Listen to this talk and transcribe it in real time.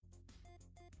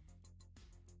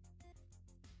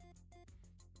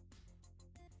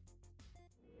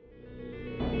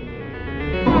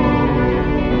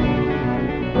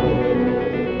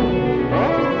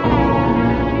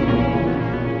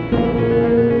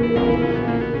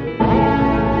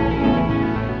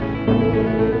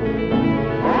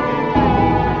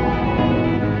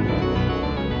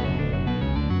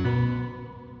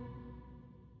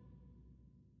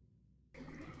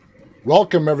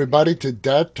Welcome, everybody, to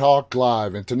Dead Talk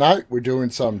Live. And tonight we're doing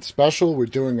something special. We're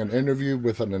doing an interview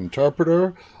with an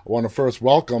interpreter. I want to first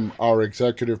welcome our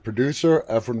executive producer,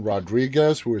 Efren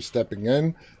Rodriguez, who is stepping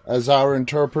in as our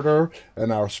interpreter.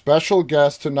 And our special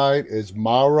guest tonight is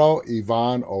Mauro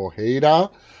Ivan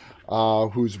Ojeda,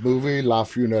 whose movie La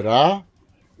Funeraria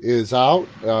is out.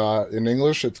 In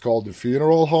English, it's called The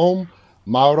Funeral Home.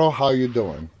 Mauro, how you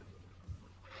doing?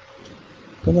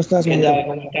 ¿Cómo estás, ¿Qué Mauro?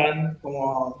 tal?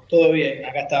 ¿Cómo están? Todo bien,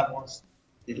 acá estamos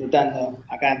disfrutando,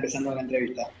 acá empezando la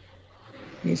entrevista.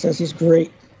 He says he's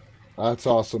great. That's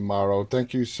awesome, Mauro.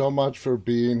 Thank you so much for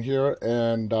being here.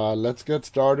 And let's get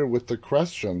started with the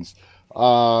questions.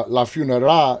 La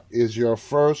Funeraria is your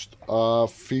first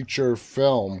feature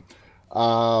film.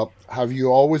 Have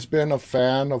you always been a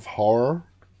fan of horror?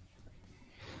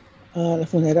 La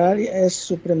Funeraria es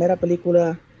su primera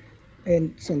película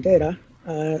entera.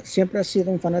 ¿Siempre has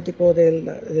sido un fanático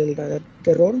del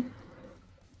terror?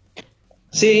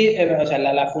 Sí, o sea,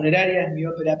 la Funeraria es mi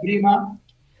ópera prima.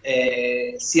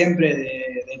 Siempre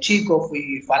de chico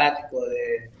fui fanático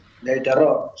del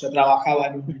terror. Yo trabajaba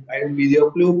en un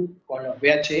videoclub con los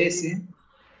VHS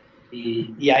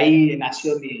y ahí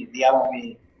nació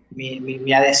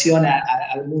mi adhesión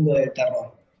al mundo del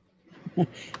terror.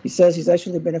 He says he's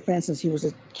actually been a fan since he was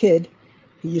a kid.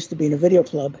 He used to be in a video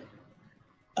club.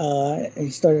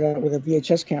 He started out with a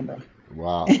VHS camera.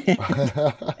 Wow.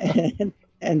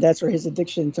 and that's where his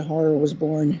addiction to horror was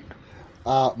born.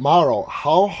 Mauro,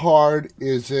 how hard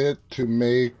is it to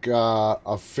make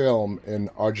a film in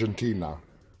Argentina?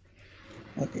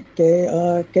 Okay.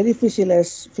 ¿Qué difícil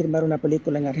es filmar una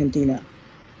película en Argentina?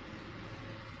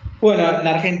 Bueno, en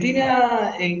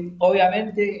Argentina,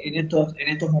 obviamente, en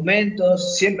estos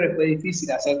momentos siempre fue difícil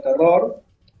hacer terror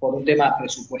por un tema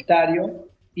presupuestario.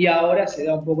 Y ahora se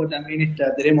da un poco también,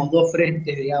 tenemos dos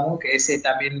frentes, digamos, que es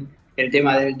también el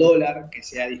tema del dólar, que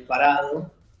se ha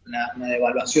disparado, una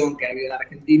devaluación que ha habido en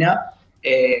Argentina,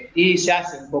 y ya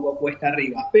se un poco cuesta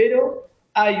arriba. Pero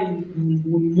hay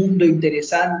un mundo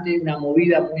interesante, una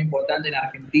movida muy importante en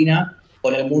Argentina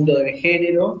con el mundo del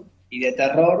género y de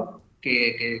terror,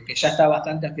 que ya está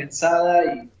bastante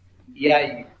afianzada y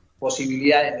hay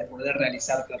posibilidades de poder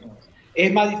realizar terror.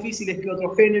 Es más difícil que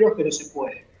otros géneros, pero se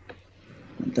puede.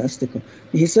 Fantastic.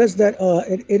 He says that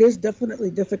it is definitely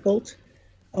difficult,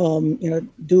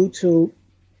 due to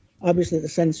obviously the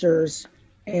censors,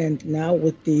 and now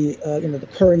with the the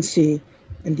currency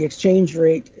and the exchange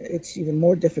rate, it's even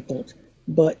more difficult.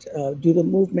 But due to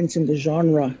movements in the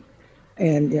genre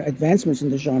and advancements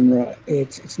in the genre,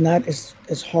 it's not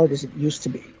as hard as it used to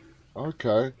be.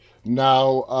 Okay.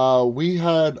 Now, we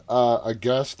had a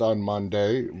guest on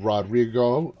Monday,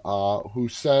 Rodrigo, who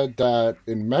said that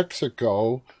in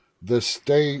Mexico, the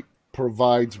state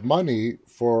provides money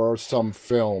for some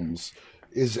films.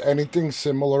 Is anything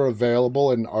similar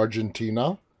available in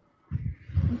Argentina?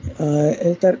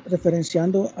 Él está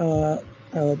referenciando a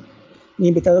mi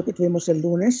invitado que tuvimos el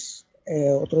lunes,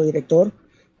 otro director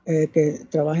que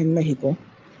trabaja en México,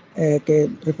 que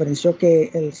referenció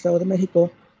que el Estado de México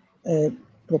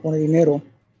propone dinero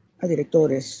a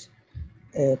directores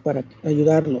para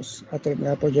ayudarlos a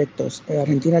terminar proyectos.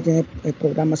 ¿Argentina tiene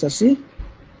programas así?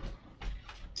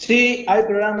 Sí, hay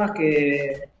programas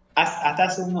que hasta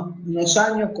hace unos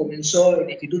años comenzó el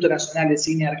Instituto Nacional de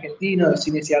Cine Argentino, de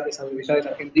Cines y Artes Audiovisuales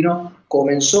Argentino,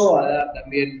 comenzó a dar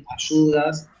también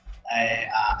ayudas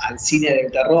al cine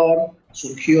del terror.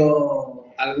 Surgió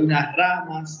algunas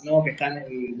ramas, ¿no?, que están en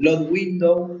el Blood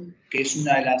Window, que es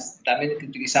una de las también que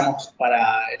utilizamos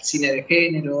para el cine de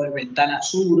género, el Ventana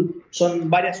Sur. Son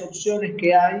varias opciones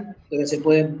que hay donde se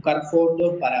pueden buscar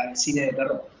fondos para el cine de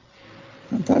terror.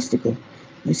 Fantástico.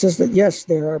 He says that yes,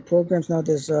 there are programs now.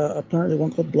 There's apparently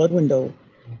one called Blood Window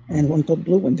and one called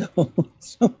Blue Window.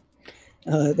 So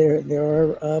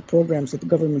there are programs that the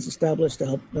government's established to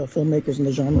help filmmakers in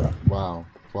the genre.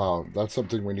 Wow, that's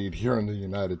something we need here in the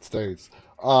United States.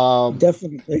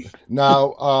 Definitely.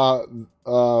 Now,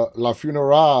 La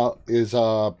Funeraria is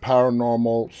a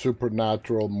paranormal,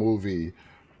 supernatural movie.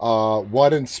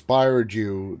 What inspired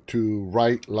you to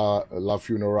write La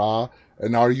Funeraria?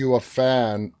 And are you a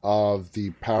fan of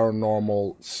the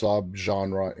paranormal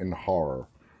subgenre in horror?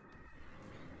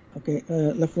 Okay,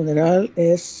 La Funeraria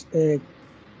es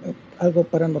algo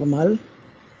paranormal.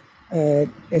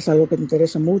 ¿Es algo que te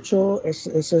interesa mucho?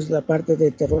 ¿Esa es la parte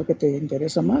de terror que te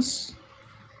interesa más?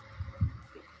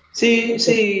 Sí,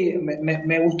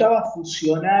 me gustaba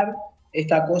fusionar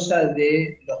esta cosa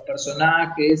de los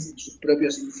personajes, sus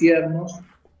propios infiernos,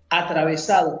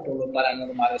 atravesados por lo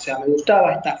paranormal. O sea, me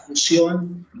gustaba esta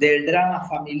fusión del drama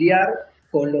familiar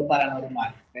con lo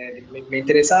paranormal. Me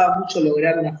interesaba mucho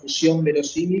lograr una fusión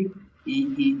verosímil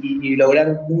y lograr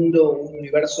un mundo, un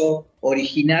universo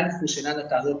original fusionando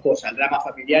estas dos cosas, el drama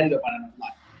familiar y lo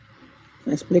paranormal.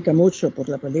 Me explica mucho por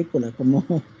la película, como,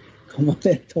 como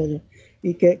de todo.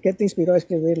 ¿Y qué te inspiró a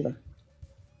escribirla?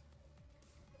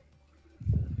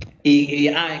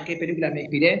 ¿En qué película me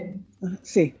inspiré?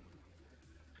 Sí,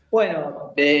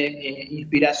 Bueno, de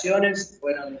inspiraciones,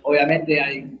 bueno, obviamente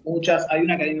hay muchas, hay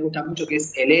una que a mí me gusta mucho que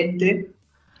es El Ente,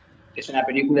 que es una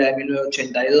película de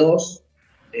 1982.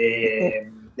 oh,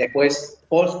 Después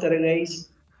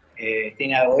Poltergeist,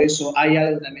 tiene algo de eso. Hay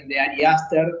algo también de Ari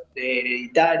Aster, de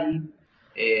Hereditary,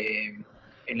 eh,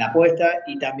 en la apuesta,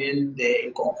 y también de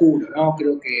El Conjuro, ¿no?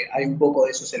 Creo que hay un poco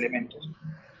de esos elementos.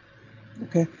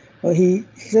 okay. Well, he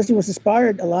says he was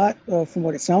inspired a lot from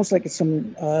what it sounds like. It's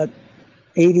some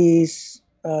 80s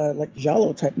like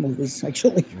Giallo type movies,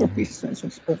 actually, where he's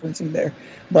referencing there.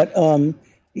 But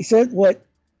he said what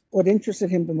interested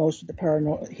him the most with the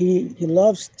paranormal, he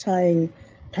loves tying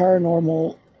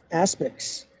paranormal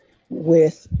aspects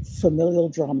with familial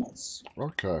dramas,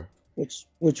 Okay.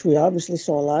 which we obviously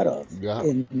saw a lot of Yeah,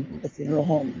 in the funeral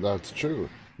home. that's true.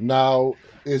 Now,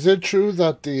 is it true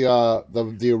that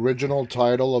the original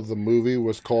title of the movie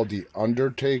was called The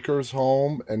Undertaker's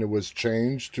Home and it was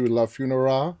changed to La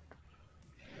Funeral?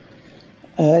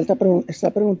 Él está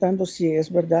preguntando si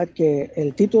es verdad que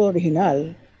el título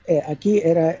original aquí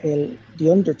era el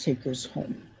The Undertaker's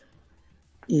Home.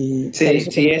 Y Sí, parece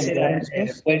que sí, lo ese cambiaron era,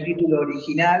 después. fue el título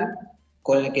original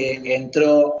con el que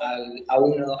entró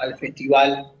al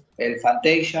festival el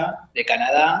Fantasia de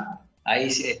Canadá. Ahí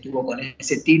estuvo con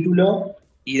ese título,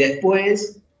 y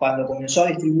después, cuando comenzó a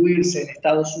distribuirse en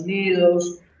Estados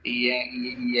Unidos y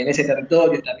en ese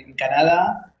territorio, también en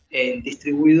Canadá, el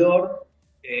distribuidor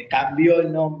cambió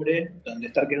el nombre, donde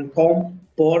está Stark Home,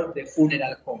 por The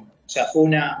Funeral Home. O sea, fue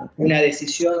Okay. una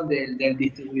decisión del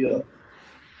distribuidor.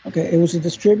 Okay, it was a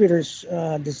distributor's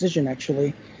decision,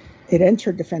 actually. It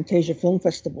entered the Fantasia Film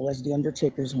Festival as The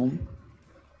Undertaker's Home.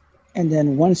 And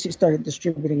then once it started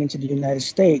distributing into the United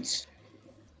States,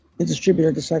 the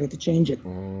distributor decided to change it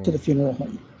to the funeral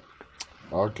home.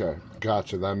 Okay,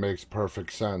 gotcha. That makes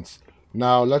perfect sense.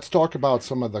 Now let's talk about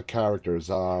some of the characters.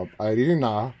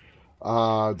 Irina,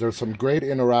 there's some great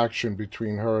interaction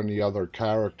between her and the other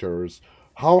characters.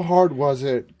 How hard was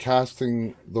it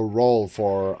casting the role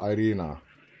for Irina?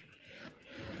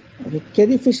 Okay, qué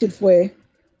difícil fue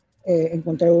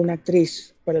encontrar una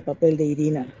actriz para el papel de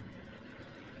Irina.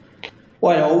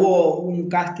 Bueno, hubo un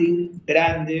casting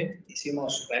grande,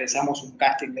 realizamos un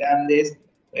casting grande,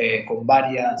 con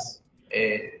varias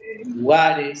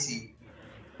lugares y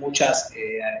muchas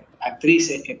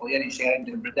actrices que podían llegar a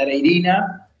interpretar a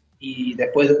Irina, y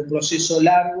después de un proceso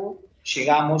largo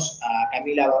llegamos a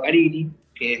Camila Baccarini,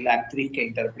 que es la actriz que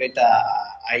interpreta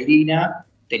a Irina.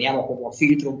 Teníamos como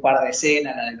filtro un par de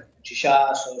escenas, la de los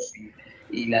cuchillazos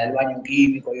y la del baño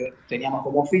químico, teníamos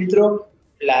como filtro,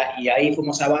 y ahí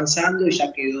fuimos avanzando y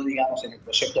ya quedó, digamos, en el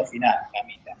proyecto final,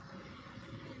 Camila.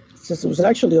 So it was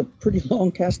actually a pretty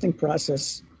long casting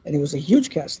process, and it was a huge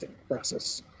casting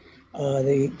process.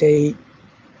 They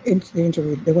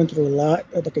interviewed, they went through a lot,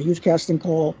 like a huge casting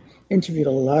call, interviewed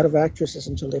a lot of actresses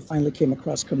until they finally came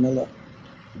across Camilla.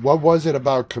 What was it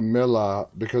about Camilla?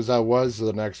 Because that was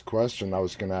the next question I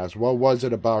was going to ask. What was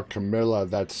it about Camilla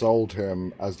that sold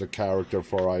him as the character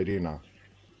for Irina?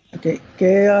 Okay.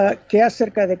 ¿Qué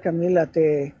acerca de Camila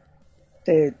te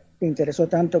interesó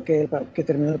tanto que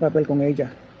terminó el papel con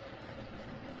ella?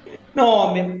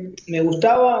 No, me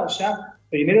gustaba, ya,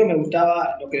 primero me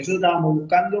gustaba lo que nosotros estábamos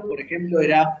buscando. Por ejemplo,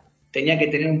 tenía que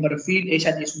tener un perfil. Ella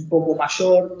es un poco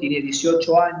mayor, tiene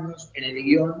 18 años en el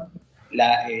guión.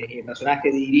 El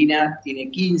personaje de Irina tiene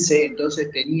 15, entonces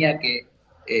tenía que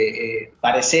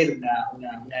parecer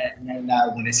una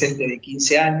adolescente de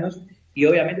 15 años. Y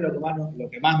obviamente lo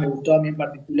que más me gustó a mí en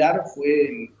particular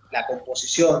fue la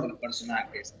composición de los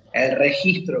personajes, el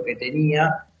registro que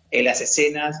tenía en las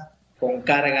escenas con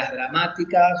cargas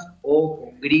dramáticas o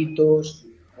con gritos,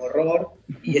 horror,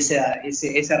 y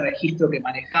ese registro que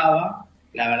manejaba,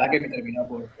 la verdad que me terminó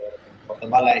por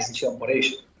tomar la decisión por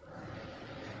ello.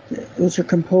 It was her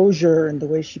composure and the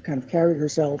way she kind of carried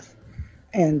herself,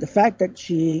 and the fact that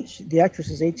the actress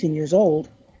is 18 years old,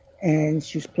 and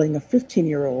she's playing a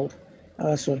 15-year-old.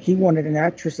 So he wanted an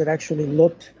actress that actually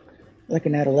looked like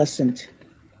an adolescent,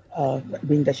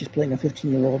 being that she's playing a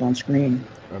 15-year-old on screen.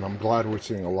 And I'm glad we're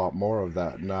seeing a lot more of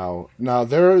that now. Now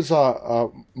there's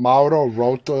Mauro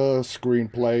wrote the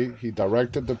screenplay. He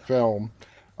directed the film.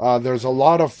 There's a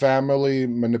lot of family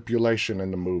manipulation in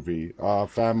the movie,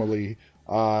 family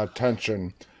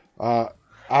tension.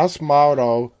 Ask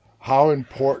Mauro how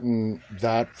important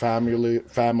that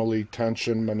family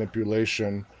tension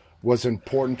manipulation was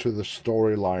important to the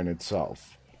storyline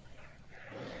itself?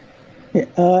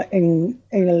 En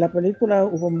la película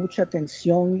hubo mucha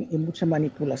tensión y mucha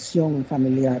manipulación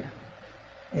familiar.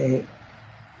 Eh,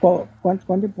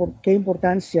 ¿Qué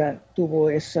importancia tuvo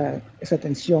esa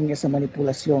tensión y esa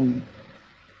manipulación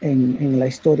en la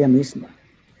historia misma?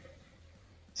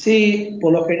 Sí,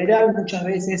 por lo general muchas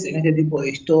veces en este tipo de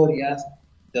historias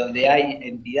donde hay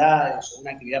entidades o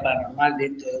una actividad paranormal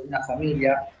dentro de una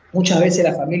familia, muchas veces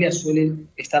la familia suele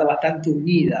estar bastante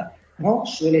unida, ¿no?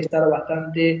 Suele estar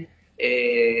bastante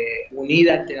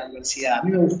unida ante la adversidad. A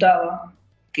mí me gustaba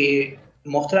que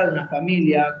mostrar una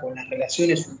familia con las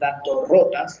relaciones un tanto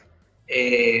rotas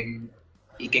eh,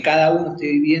 y que cada uno esté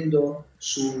viviendo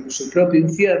su propio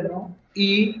infierno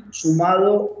y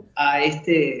sumado a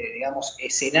este, digamos,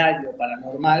 escenario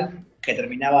paranormal que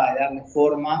terminaba de darle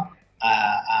forma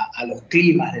a los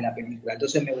climas de la película.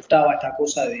 Entonces me gustaba esta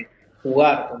cosa de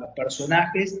jugar con los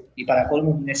personajes y para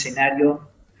colmo un escenario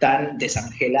tan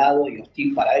desangelado y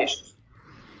hostil para ellos.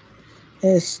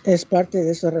 Es parte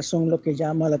de esa razón lo que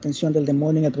llama la atención del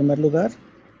demonio en el primer lugar.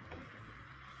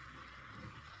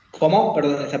 ¿Cómo?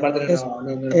 Perdón, esa parte Es, no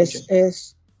lo es,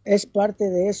 escuché. es parte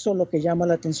de eso lo que llama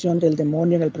la atención del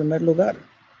demonio en el primer lugar.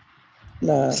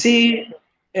 La, Sí,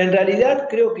 en realidad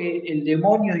creo que el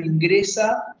demonio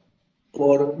ingresa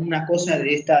por una cosa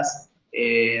de estas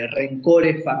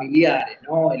rencores familiares,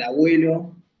 ¿no? El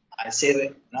abuelo, al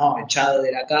ser, ¿no?, echado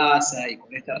de la casa y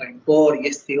con este rencor y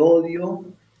este odio,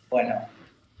 bueno,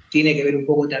 tiene que ver un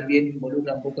poco también,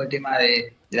 involucra un poco el tema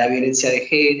de la violencia de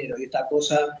género y esta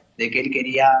cosa de que él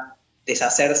quería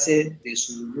deshacerse de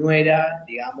su nuera,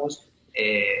 digamos,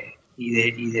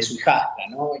 y de su hijastra,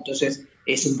 ¿no? Entonces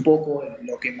es un poco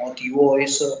lo que motivó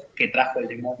eso que trajo el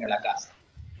demonio a la casa.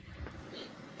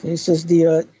 this is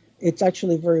it's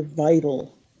actually very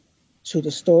vital to the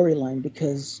storyline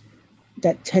because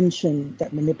that tension,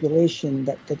 that manipulation,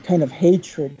 that kind of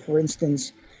hatred, for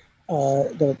instance,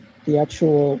 the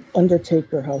actual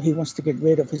Undertaker, how he wants to get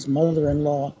rid of his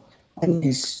mother-in-law and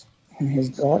his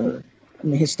daughter, I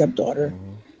mean his stepdaughter.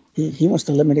 Mm-hmm. He wants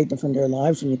to eliminate them from their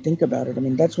lives. When you think about it, I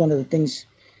mean that's one of the things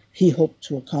he hoped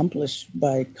to accomplish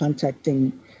by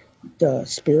contacting the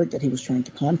spirit that he was trying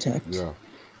to contact. Yeah.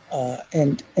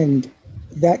 And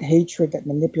that hatred, that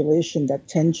manipulation, that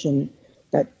tension,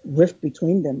 that rift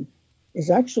between them is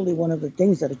actually one of the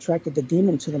things that attracted the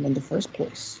demon to them in the first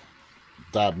place.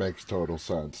 That makes total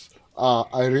sense.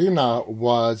 Irina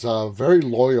was very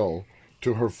loyal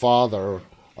to her father,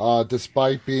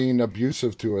 despite being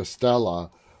abusive to Estella.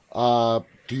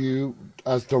 Do you,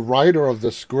 as the writer of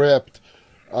the script,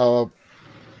 uh,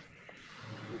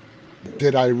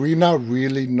 did Irina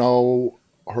really know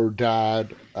her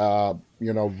dad?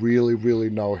 Really, really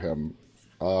know him?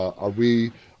 Are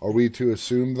we to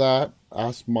assume that?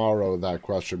 Ask Mauro that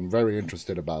question. Very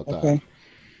interested about that. Okay.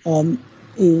 Um,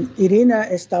 Irina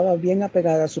estaba bien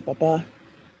apegada a su papá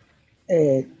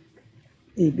eh,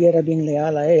 y era bien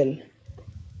leal a él,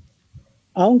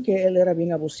 aunque él era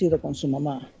bien abusivo con su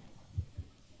mamá.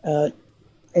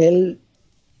 Él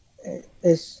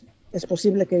es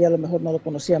posible que ella a lo mejor no lo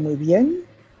conocía muy bien.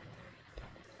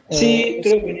 Sí,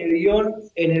 creo que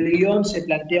en el guión se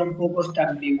plantea un poco esta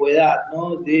ambigüedad,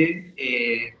 ¿no? De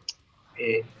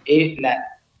la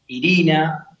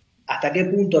Irina, hasta qué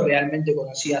punto realmente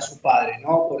conocía a su padre,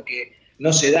 ¿no? Porque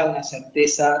no se da una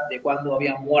certeza de cuándo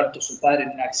había muerto su padre en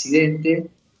un accidente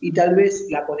y tal vez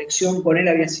la conexión con él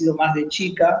había sido más de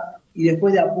chica y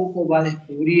después de a poco va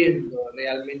descubriendo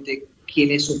realmente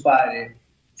quién es su padre.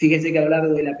 Fíjese que a lo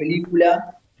largo de la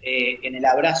película, en el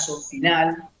abrazo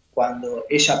final, cuando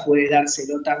ella puede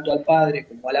dárselo tanto al padre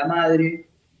como a la madre,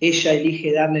 ella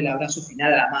elige darle el abrazo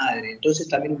final a la madre. Entonces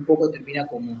también un poco termina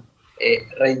como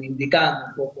reivindicando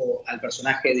un poco al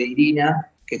personaje de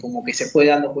Irina, que como que se fue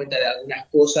dando cuenta de algunas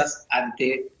cosas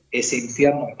ante ese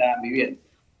infierno que estaban viviendo.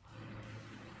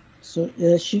 So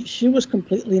she was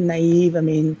completely naive. I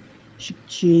mean,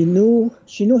 she knew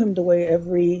him the way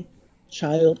every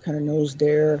child kind of knows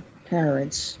their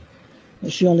parents.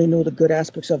 She only knew the good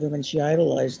aspects of him and she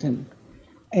idolized him.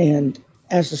 And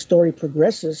as the story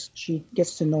progresses, she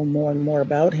gets to know more and more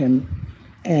about him.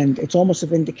 And it's almost a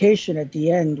vindication at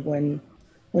the end when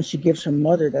she gives her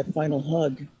mother that final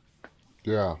hug.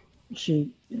 Yeah.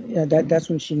 That's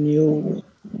when she really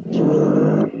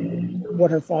knew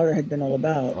what her father had been all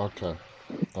about.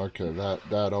 Okay,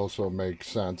 that also makes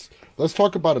sense. Let's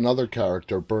talk about another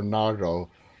character, Bernardo.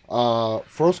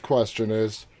 First question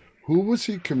is, who was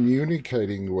he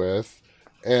communicating with,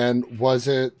 and was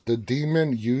it the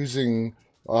demon using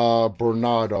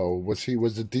Bernardo? Was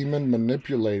the demon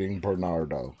manipulating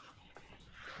Bernardo?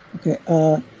 Okay.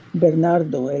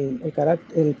 Bernardo,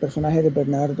 el personaje de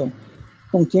Bernardo,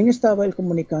 ¿con quién estaba él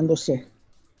comunicándose?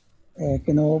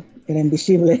 Que no era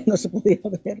invisible, no se podía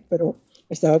ver, pero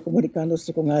estaba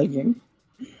comunicándose con alguien.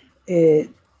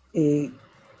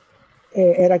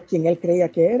 ¿Era quien él creía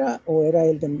que era o era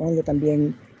el demonio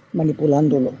también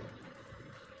manipulándolo?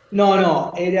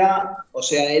 No,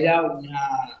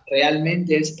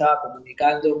 realmente él estaba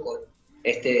comunicando con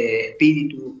este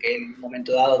espíritu que en un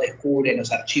momento dado descubre en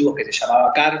los archivos que se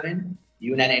llamaba Carmen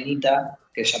y una nenita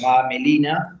que se llamaba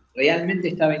Melina, realmente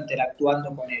estaba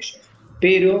interactuando con ellos.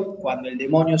 Pero cuando el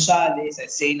demonio sale, esa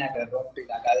escena que rompe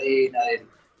la cadena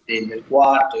del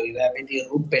cuarto y realmente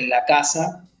irrumpe en la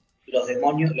casa, los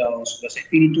demonios, los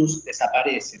espíritus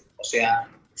desaparecen, o sea,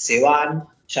 se van,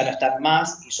 ya no están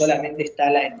más y solamente está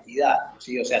la entidad,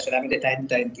 ¿sí? O sea, solamente está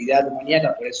esta entidad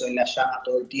demoníaca, por eso él la llama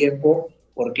todo el tiempo,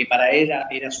 porque para él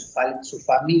era su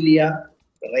familia,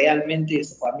 realmente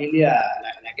su familia,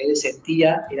 la que él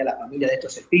sentía, era la familia de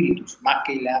estos espíritus, más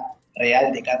que la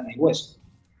real de carne y hueso.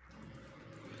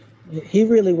 He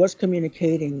really was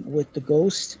communicating with the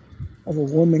ghost of a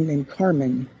woman named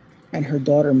Carmen and her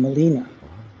daughter Melina.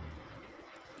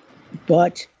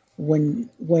 But when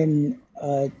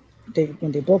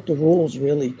they broke the rules,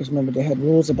 really, because remember they had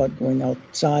rules about going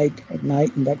outside at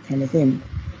night and that kind of thing.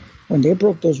 When they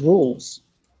broke those rules,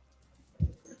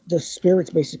 the spirits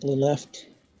basically left,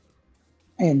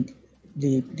 and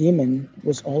the demon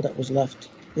was all that was left.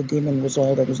 The demon was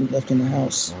all that was left in the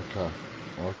house.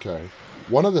 Okay.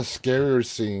 One of the scarier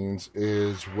scenes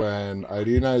is when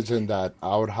Irina is in that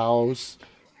outhouse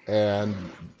and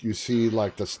you see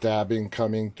like the stabbing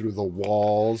coming through the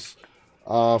walls.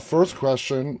 First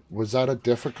question, was that a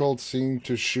difficult scene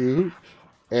to shoot?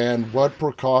 And what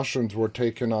precautions were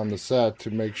taken on the set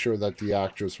to make sure that the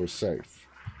actors were safe?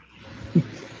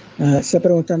 Está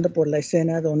preguntando por la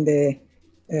escena donde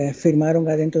firmaron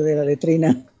adentro de la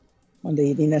letrina, donde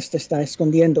Irina se está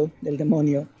escondiendo del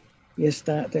demonio y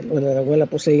está de la abuela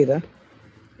poseída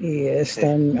y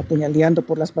están apuñaleando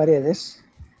por las paredes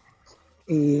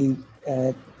y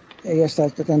ella está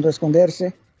tratando de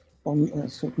esconderse con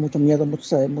mucho miedo,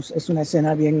 es una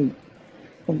escena bien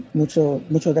con mucho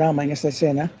drama en esta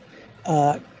escena.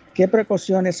 ¿Qué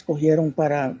precauciones cogieron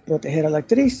para proteger a la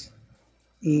actriz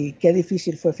y qué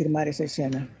difícil fue filmar esa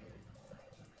escena?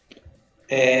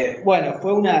 Bueno,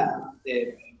 fue una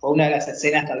de las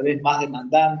escenas tal vez más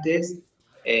demandantes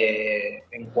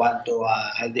en cuanto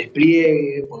al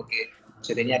despliegue, porque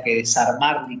se tenía que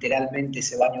desarmar literalmente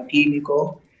ese baño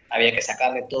químico, había que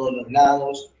sacarle todos los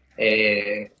lados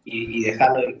y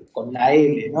dejarlo con una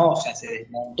L, ¿no? O sea, se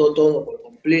desmontó todo por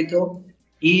completo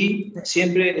y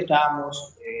siempre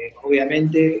estábamos,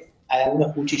 obviamente, hay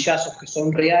algunos cuchillazos que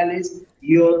son reales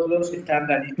y otros están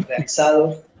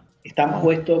realizados, están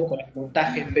puestos con el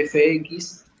montaje en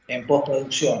VFX en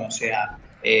postproducción, o sea,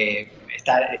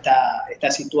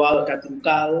 está situado, está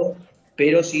trucado,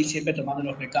 pero sí siempre tomando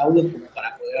los recaudos como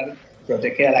para poder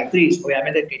proteger a la actriz.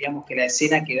 Obviamente queríamos que la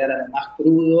escena quedara lo más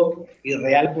crudo y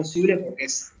real posible porque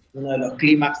es uno de los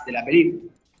clímax de la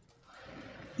película.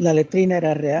 ¿La letrina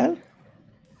era real?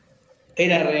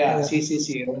 Era real,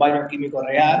 sí, era un baño químico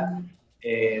real.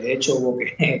 De hecho hubo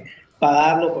que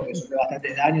pagarlo porque sufrió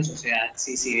bastantes daños, o sea,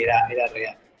 sí, era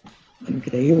real.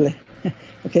 Increíble.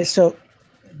 Okay, so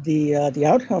the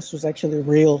outhouse was actually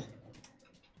real,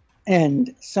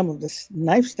 and some of the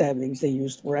knife stabbings they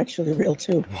used were actually real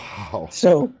too. Wow.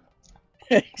 So,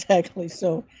 exactly.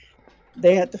 So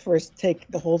they had to first take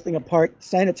the whole thing apart,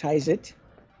 sanitize it,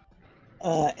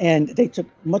 and they took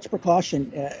much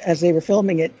precaution. As they were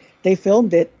filming it, they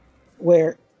filmed it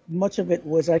where much of it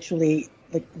was actually,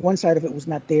 like one side of it was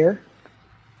not there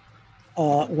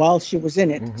while she was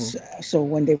in it. Mm-hmm. So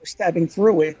when they were stabbing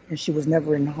through it, and she was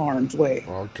never in harm's way.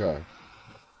 Okay.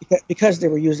 Because they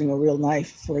were using a real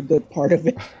knife for a good part of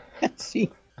it. See?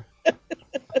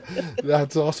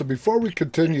 That's awesome. Before we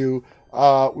continue,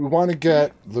 we want to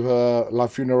get the La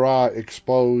Funeraria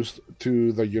exposed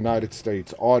to the United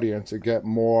States audience and get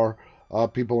more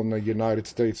people in the United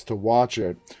States to watch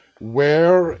it.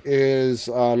 Where is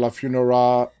La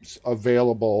Funeraria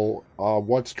available?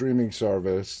 What streaming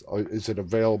service is it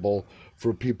available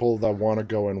for people that want to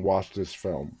go and watch this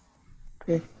film?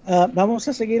 Okay. Vamos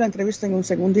a seguir la entrevista en un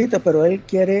segundito, pero él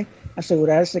quiere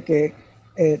asegurarse que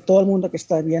todo el mundo que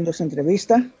está viendo esa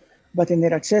entrevista va a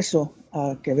tener acceso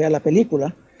a que vea la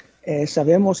película.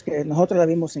 Sabemos que nosotros la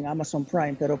vimos en Amazon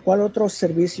Prime, pero ¿cuál otros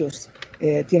servicios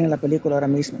tiene la película ahora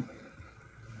mismo?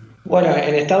 Bueno,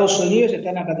 en Estados Unidos está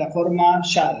en la plataforma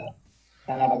Shudder.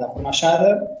 Está en la plataforma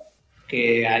Shudder,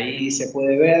 que ahí se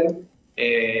puede ver.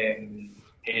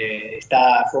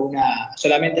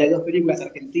 Solamente hay 2 películas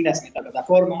argentinas en esta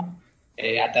plataforma,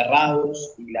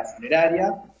 Aterrados y La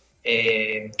Funeraria,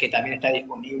 que también está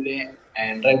disponible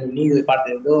en Reino Unido y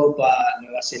parte de Europa,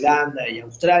 Nueva Zelanda y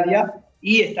Australia,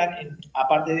 y están,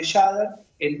 aparte de Shudder,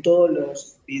 en todos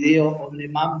los videos on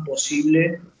demand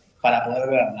posibles para poder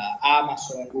verla.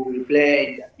 Amazon, Google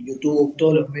Play, YouTube,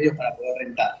 todos los medios para poder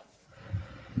rentar.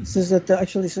 It says that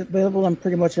actually it's available on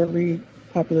pretty much every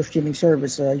popular streaming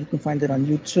service. You can find it on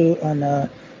YouTube,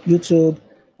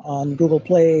 on Google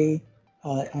Play,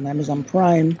 on Amazon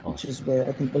Prime, which is where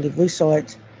I believe we saw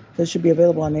it. So it should be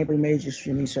available on every major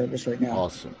streaming service right now.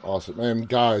 Awesome. And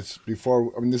guys,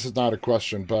 this is not a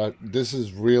question, but this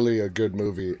is really a good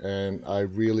movie, and I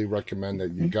really recommend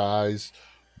that you guys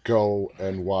go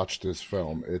and watch this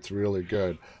film. It's really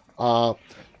good.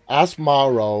 Ask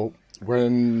Mauro,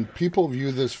 when people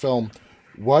view this film,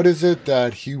 what is it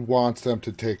that he wants them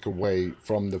to take away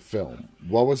from the film?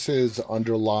 What was his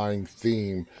underlying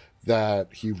theme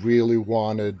that he really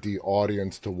wanted the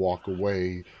audience to walk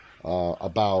away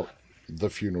about the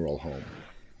funeral home?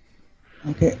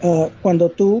 Okay.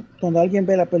 Cuando alguien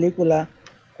ve la película,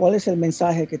 ¿cuál es el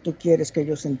mensaje que tú quieres que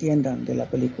ellos entiendan de la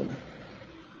película?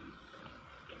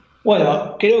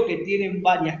 Bueno, creo que tienen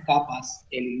varias capas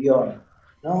el guión,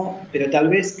 ¿no? Pero tal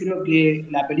vez creo que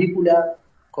la película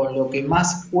con lo que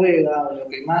más juega o lo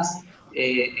que más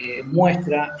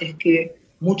muestra es que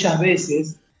muchas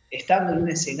veces, estando en un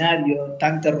escenario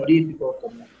tan terrorífico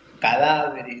como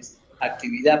cadáveres,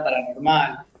 actividad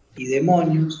paranormal y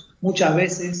demonios, muchas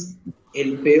veces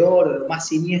el peor o lo más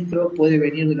siniestro puede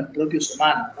venir de los propios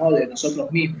humanos, ¿no? De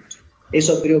nosotros mismos.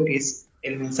 Eso creo que es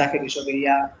el mensaje que yo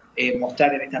quería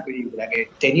mostrar en esta película, que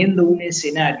teniendo un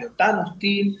escenario tan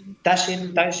hostil, tan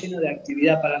lleno de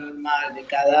actividad paranormal, de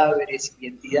cadáveres y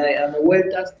entidades dando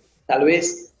vueltas, tal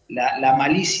vez la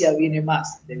malicia viene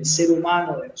más del ser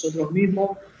humano, de nosotros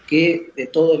mismos, que de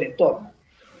todo el entorno.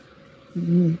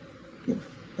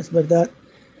 Es verdad.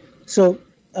 So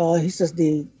he says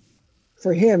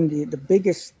for him the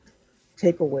biggest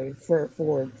takeaway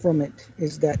from it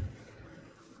is that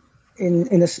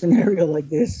in a scenario like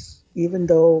this, even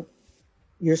though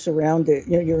you're surrounded,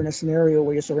 you're in a scenario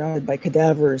where you're surrounded by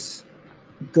cadavers,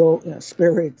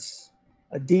 spirits,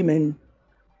 a demon,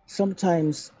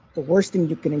 sometimes the worst thing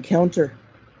you can encounter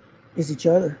is each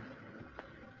other.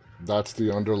 That's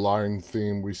the underlying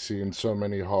theme we see in so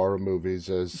many horror movies,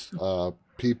 as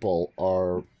people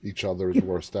are each other's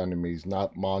worst enemies,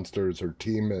 not monsters or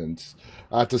demons.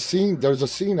 There's a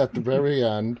scene at the very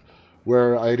end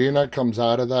where Irina comes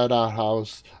out of that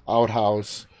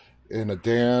outhouse in a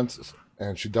dance,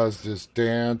 and she does this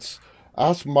dance.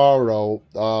 Ask Mauro,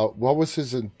 what was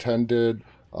his intended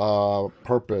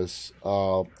purpose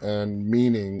and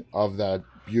meaning of that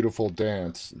beautiful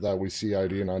dance that we see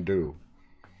Irina do?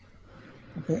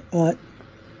 Okay.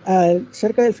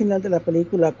 Cerca del final de la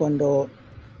película, cuando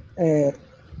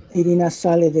Irina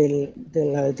sale de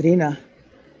la letrina,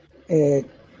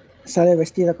 sale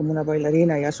vestida como una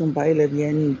bailarina y hace un baile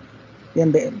bien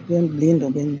lindo,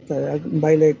 un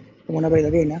baile como una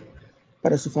bailarina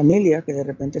para su familia, que de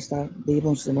repente está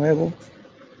vivos de nuevo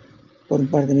por un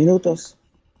par de minutos.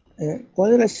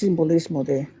 ¿Cuál era el simbolismo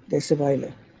de ese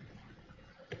baile?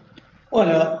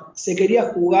 Bueno, se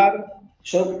quería jugar.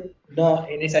 Yo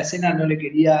en esa escena no le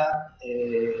quería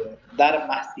dar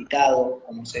masticado,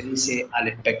 como se dice, al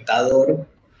espectador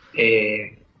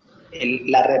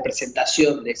la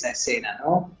representación de esa escena,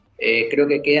 ¿no? Creo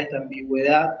que queda esta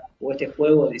ambigüedad o este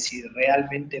juego de si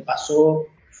realmente pasó,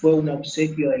 fue un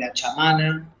obsequio de la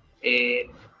chamana,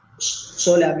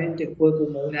 solamente fue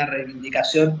como una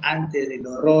reivindicación antes del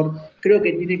horror. Creo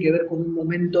que tiene que ver con un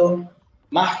momento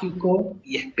mágico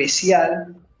y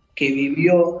especial que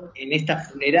vivió en esta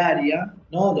funeraria,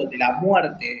 ¿no? Donde la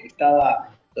muerte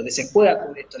donde se juega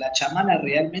con esto. ¿La chamana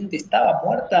realmente estaba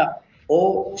muerta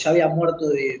o ya había muerto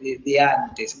de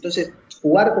antes? Entonces,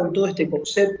 jugar con todo este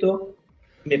concepto,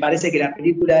 me parece que la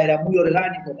película era muy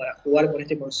orgánico para jugar con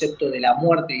este concepto de la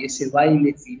muerte y ese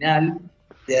baile final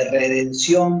de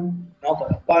redención, ¿no?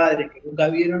 Con los padres que nunca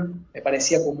vieron. Me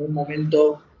parecía como un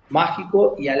momento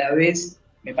mágico y a la vez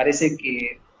me parece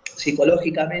que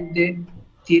psicológicamente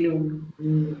tiene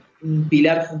un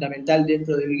pilar fundamental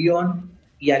dentro del guión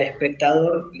y al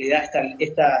espectador le da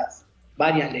estas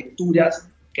varias lecturas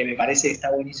que me parece que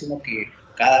está buenísimo que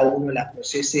cada uno las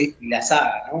procese y las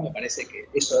haga, ¿no? Me parece que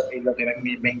eso es lo que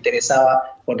me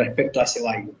interesaba con respecto a ese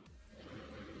baile.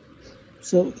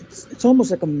 So it's almost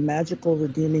like a magical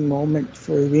redeeming moment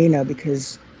for Irina,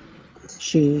 because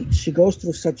she goes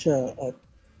through such an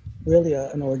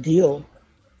ordeal.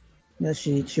 You know,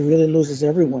 she really loses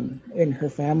everyone in her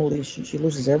family. She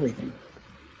loses everything.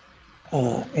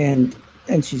 and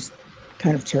she's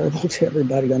kind of terrible to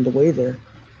everybody on the way there.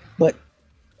 But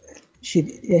he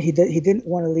didn't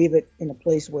want to leave it in a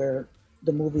place where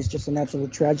the movie is just an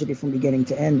absolute tragedy from beginning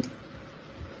to end.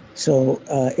 So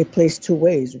it plays two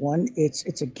ways. One,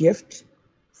 it's a gift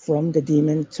from the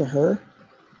demon to her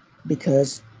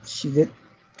because she did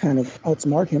kind of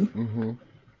outsmart him. Mm-hmm.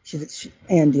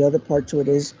 And the other part to it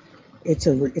is it's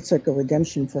like a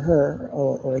redemption for her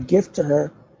or a gift to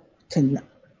her,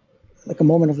 like a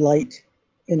moment of light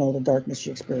in all the darkness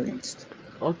she experienced.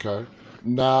 Okay.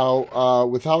 Now,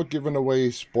 without giving away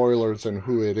spoilers and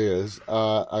who it is,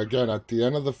 again, at the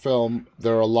end of the film,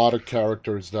 there are a lot of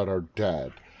characters that are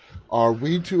dead. Are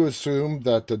we to assume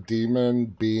that the demon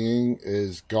being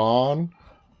is gone,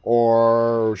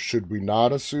 or should we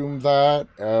not assume that,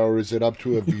 or is it up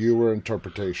to a viewer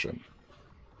interpretation?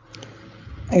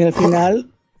 En el final,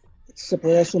 se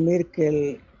puede asumir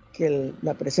que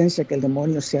la presencia, que el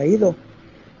demonio se ha ido,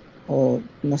 o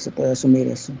no se puede asumir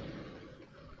eso.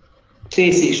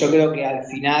 Sí, yo creo que al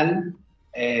final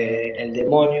el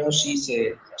demonio sí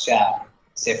se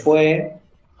fue,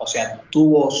 o sea,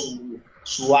 tuvo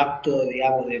su acto,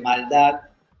 digamos, de maldad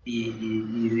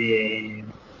y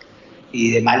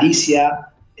de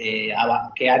malicia,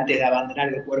 que antes de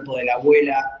abandonar el cuerpo de la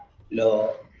abuela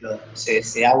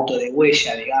se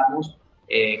autodegüella, digamos,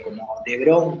 como de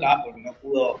bronca, porque no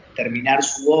pudo terminar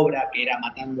su obra, que era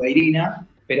matando a Irina,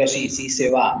 pero sí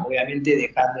se va, obviamente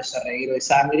dejando ese reguero de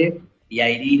sangre y a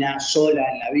Irina sola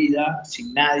en la vida,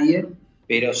 sin nadie,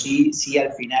 pero sí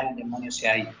al final el demonio se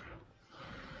ha ido.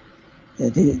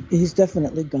 He's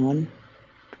definitely gone.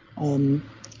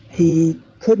 He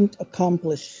couldn't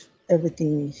accomplish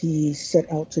everything he set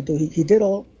out to do. He did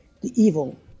all the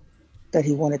evil that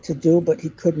he wanted to do, but he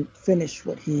couldn't finish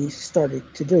what he started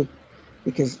to do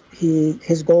because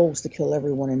his goal was to kill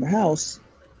everyone in the house.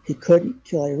 He couldn't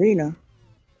kill Irina,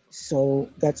 so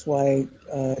that's why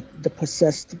the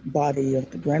possessed body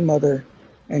of the grandmother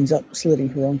ends up slitting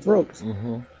her own throat.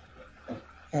 Mm-hmm.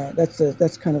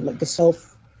 That's kind of like the self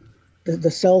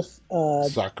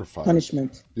sacrifice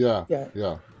punishment. Yeah.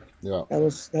 That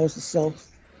was the self.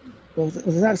 Well, it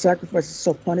was not a sacrifice; it's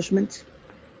self punishment.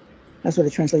 That's what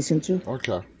it translates into.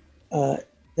 Okay.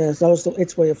 That was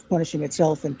its way of punishing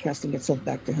itself and casting itself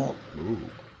back to hell. Ooh.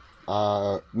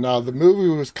 Now the movie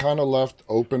was kind of left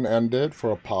open-ended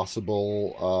for a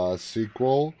possible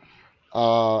sequel.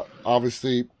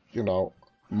 Obviously,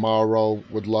 Mauro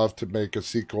would love to make a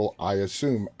sequel, I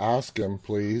assume. Ask him,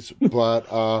 please.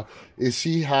 But is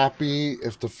he happy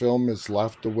if the film is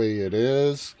left the way it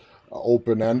is,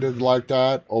 open-ended like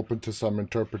that, open to some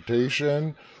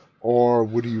interpretation? Or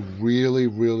would he really,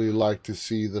 really like to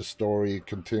see the story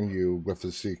continue with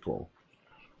a sequel?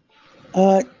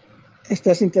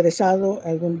 ¿Estás interesado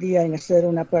algún día en hacer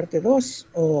una parte 2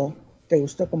 o te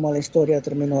gustó como la historia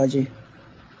terminó allí?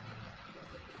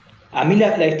 A mí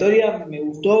la historia me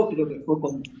gustó, creo que fue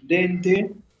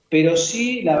contundente, pero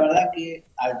sí, la verdad que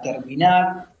al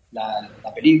terminar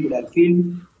la película, el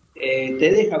film,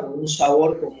 te deja con un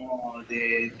sabor como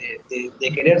de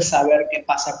querer saber qué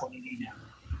pasa con Irina.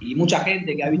 Y mucha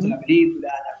gente que ha visto la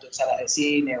película, tanto en salas de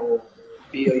cine o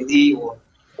VOD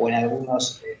o en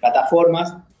algunas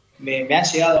plataformas, me han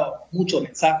llegado muchos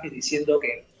mensajes diciendo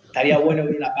que estaría bueno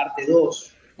ver la parte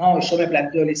 2. No, yo me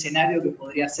planteo el escenario que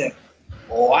podría ser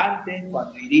o antes,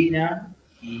 cuando Irina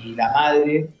y la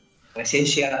madre recién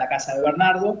llegan a la casa de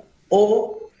Bernardo,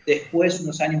 o después,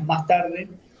 unos años más tarde,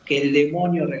 que el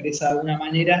demonio regresa de alguna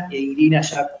manera e Irina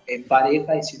ya en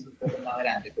pareja y siendo un poco más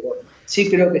grande. Pero sí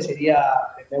creo que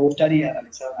me gustaría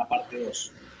realizar una parte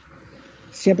 2.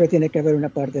 Siempre tiene que haber una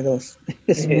parte 2.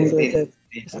 Es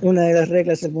una de las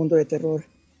reglas del mundo de terror.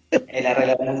 Es la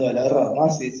regla del mundo del terror, ¿no?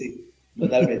 Sí,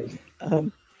 totalmente.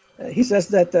 He says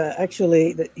that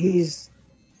actually that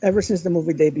ever since the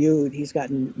movie debuted, he's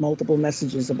gotten multiple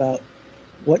messages about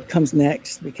what comes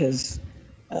next because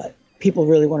people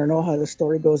really want to know how the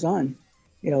story goes on.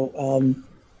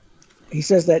 He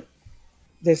says that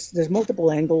there's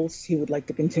multiple angles he would like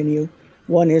to continue.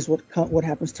 One is what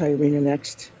happens to Irina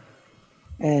next,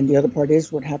 and the other part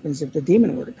is what happens if the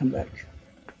demon were to come back.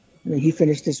 I mean, he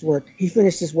finished his work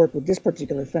with this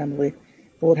particular family,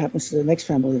 but what happens to the next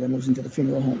family that moves into the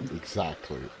funeral home?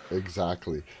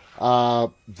 Exactly.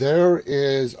 There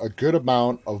is a good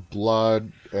amount of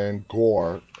blood and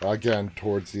gore, again,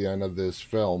 towards the end of this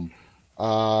film.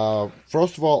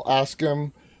 First of all, ask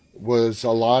him, was a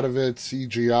lot of it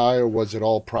CGI or was it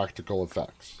all practical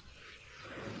effects?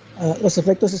 ¿Los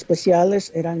efectos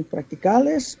especiales eran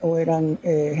practicales o eran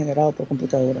generados por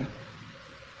computadora?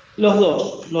 Los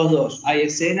dos. Hay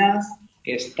escenas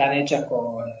que están hechas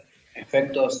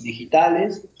efectos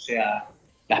digitales, o sea,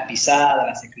 las pisadas,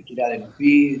 las escrituras de los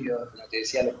vidrios, como te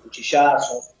decía, los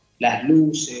cuchillazos, las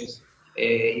luces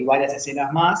y varias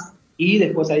escenas más. Y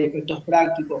después hay efectos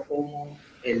prácticos como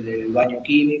el del baño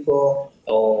químico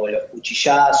o los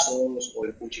cuchillazos o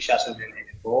el cuchillazo en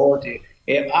el bote.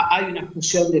 Hay una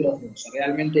fusión de los dos.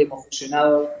 Realmente hemos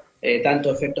fusionado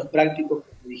tanto efectos prácticos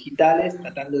como digitales,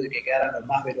 tratando de que quedaran lo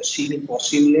más verosímil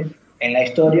posible en la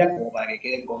historia, como para que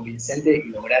queden convincentes y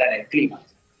lograran el clima.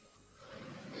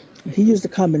 He used a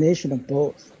combination of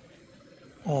both.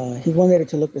 He wanted it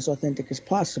to look as authentic as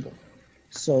possible.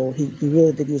 So he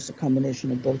really did use a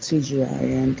combination of both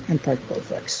CGI and practical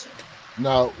effects.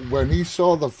 Now, when he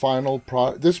saw the final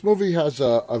this movie has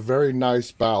a very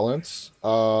nice balance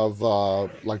of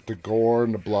like the gore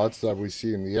and the bloods that we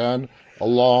see in the end,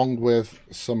 along with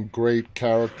some great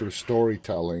character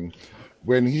storytelling.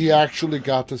 When he actually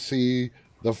got to see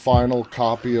the final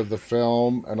copy of the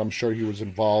film, and I'm sure he was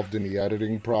involved in the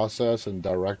editing process and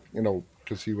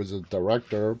because he was a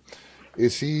director,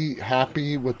 is he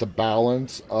happy with the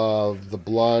balance of the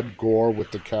blood, gore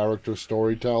with the character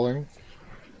storytelling?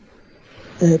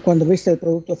 Cuando viste el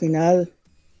producto final,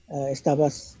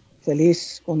 ¿estabas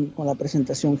feliz con la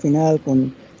presentación final,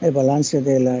 con el balance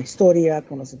de la historia,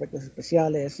 con los efectos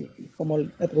especiales y cómo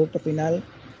el producto final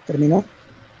terminó?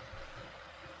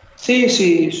 Sí,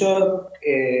 yo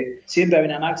siempre hay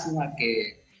una máxima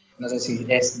que no sé si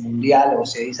es mundial o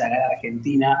se dice acá en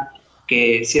Argentina,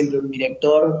 que siempre un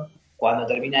director cuando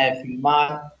termina de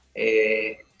filmar,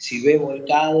 si ve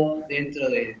volcado dentro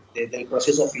del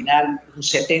proceso final un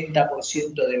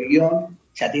 70% del guión,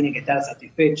 ya tiene que estar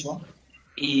satisfecho.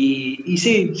 Y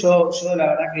sí, yo la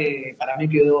verdad que para mí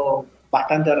quedó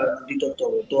bastante redondito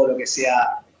todo lo que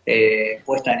sea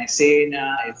puesta en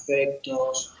escena,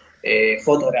 efectos,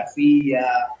 fotografía,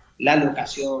 la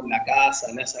locación, la casa,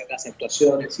 las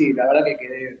actuaciones. Sí, la verdad que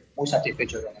quedé muy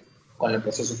satisfecho con el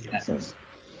proceso final.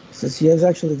 Says he is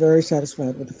actually very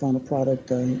satisfied with the final product.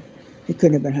 He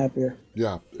couldn't have been happier.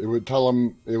 Yeah, it would tell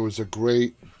him it was a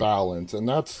great balance, and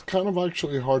that's kind of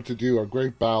actually hard to do, a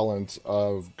great balance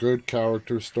of good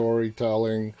character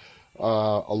storytelling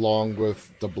along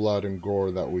with the blood and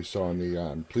gore that we saw in the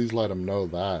end. Please let him know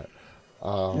that.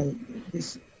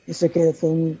 Dice que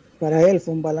para él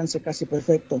fue un balance casi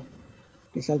perfecto.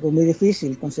 Es algo muy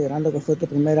difícil, considerando que fue tu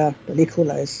primera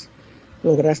película.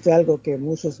 Lograste algo que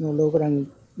muchos no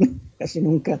logran casi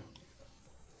nunca.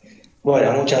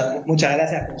 Bueno, muchas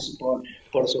gracias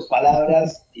por sus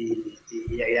palabras y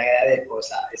agradezco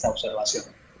esa observación.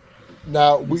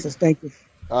 Now, Says, thank you.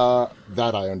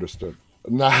 That I understood.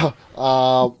 Now,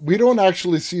 we don't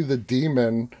actually see the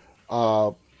demon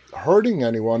hurting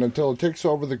anyone until it takes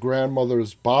over the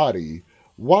grandmother's body.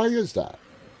 Why is that?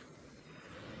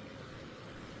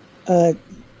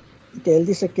 Que él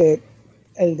dice que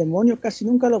el demonio casi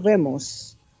nunca lo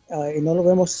vemos y no lo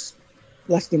vemos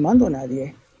lastimando a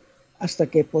nadie hasta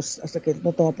que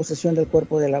no toma posesión del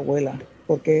cuerpo de la abuela.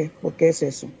 ¿Por qué es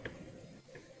eso?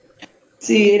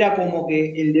 Sí, era como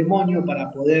que el demonio,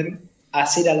 para poder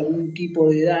hacer algún tipo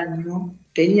de daño,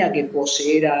 tenía que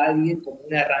poseer a alguien como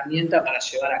una herramienta para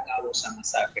llevar a cabo esa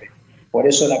masacre. Por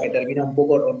eso la que termina un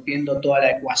poco rompiendo toda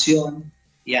la ecuación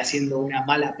y haciendo una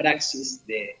mala praxis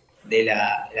de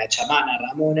la chamana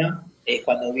Ramona, es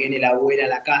cuando viene la abuela a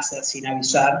la casa sin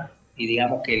avisar y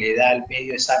digamos que le da el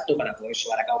medio exacto para poder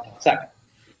llevar a cabo la masacre.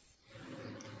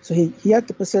 So he had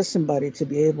to possess somebody to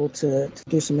be able to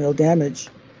do some real damage,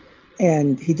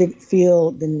 and he didn't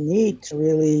feel the need to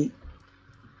really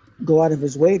go out of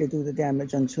his way to do the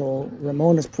damage until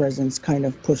Ramona's presence kind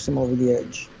of pushed him over the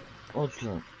edge.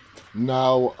 Okay.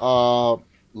 Now,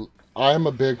 I am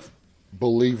a big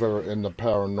believer in the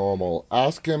paranormal.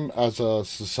 Ask him, as a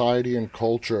society and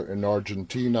culture in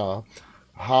Argentina,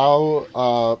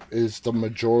 how is the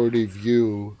majority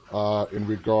view in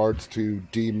regards to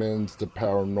demons, the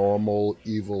paranormal,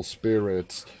 evil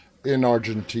spirits in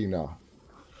Argentina?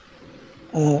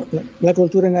 La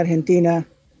cultura en Argentina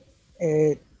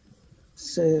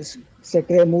se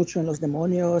cree mucho en los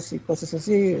demonios y cosas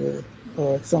así,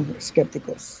 o son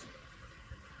escépticos.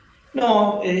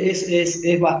 No,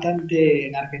 es bastante,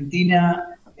 en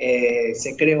Argentina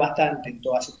se cree bastante en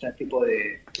todo este tipo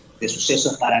de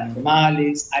sucesos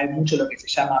paranormales. Hay mucho lo que se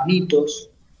llama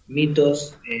mitos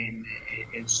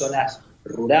en zonas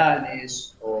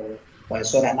rurales o en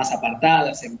zonas más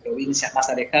apartadas, en provincias más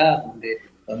alejadas,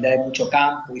 donde hay mucho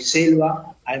campo y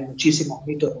selva, hay muchísimos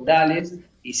mitos rurales.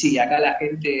 Y sí, acá la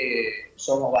gente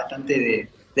somos bastante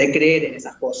de creer en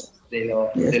esas cosas, de lo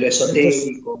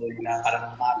esotérico, de la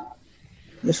paranormal.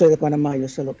 Yo soy de Panamá, yo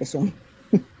sé lo que son.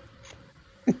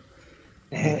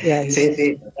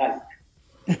 Sí, total.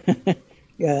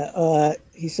 Yeah,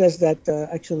 he says that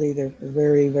actually they're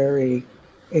very, very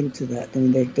into that. I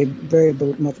mean, they very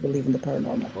much believe in the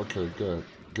paranormal. Okay, good,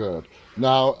 good.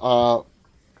 Now,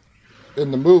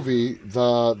 in the movie,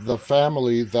 the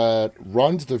family that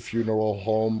runs the funeral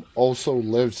home also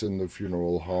lives in the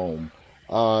funeral home.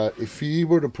 If he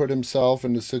were to put himself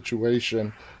in the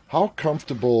situation, how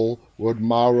comfortable would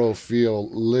Mauro feel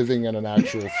living in an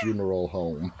actual funeral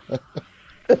home?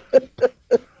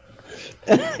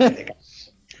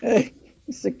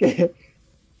 Dice que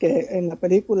en la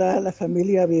película la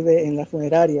familia vive en la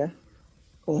funeraria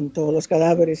con todos los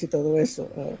cadáveres y todo eso.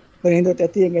 Poniéndote a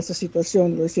ti en esa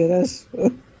situación, ¿lo hicieras?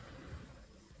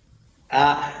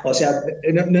 Ah, o sea,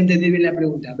 no entendí bien la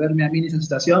pregunta. ¿Verme a mí en esa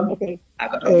situación? Okay.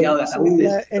 Rodeado de Sí,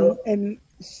 ataúdes y todo.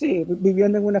 sí,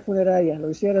 viviendo en una funeraria, ¿lo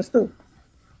hicieras tú?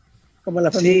 Como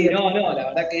la Sí, familia. no, la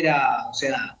verdad que era, o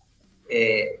sea,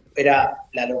 era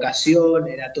la locación,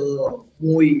 era todo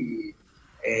muy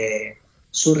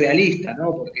surrealista,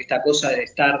 ¿no? Porque esta cosa de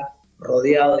estar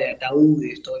rodeado de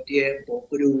ataúdes todo el tiempo,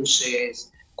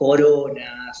 cruces,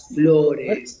 coronas,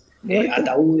 flores, Muerte.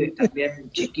 ataúdes también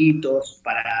chiquitos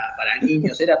para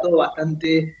niños, era todo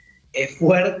bastante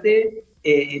fuerte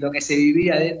en lo que se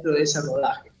vivía dentro de ese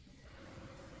rodaje.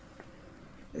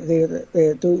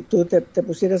 Tú te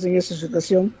pusieras en esa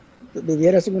situación,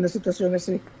 vivieras en una situación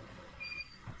así.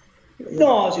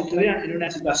 No, si estuvieran en una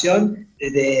situación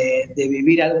de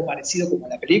vivir algo parecido como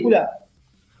la película,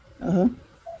 Ajá.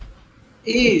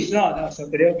 y no,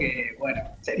 yo creo que, bueno,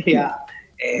 sería...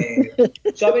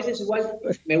 yo a veces igual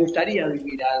me gustaría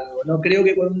vivir algo, no creo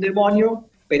que con un demonio,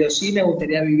 pero sí me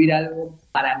gustaría vivir algo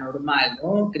paranormal,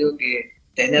 ¿no? Creo que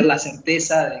tener la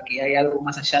certeza de que hay algo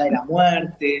más allá de la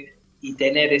muerte y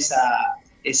tener esa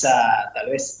tal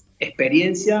vez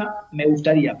experiencia, me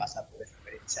gustaría pasar por esa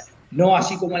experiencia. No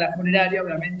así como en la funeraria,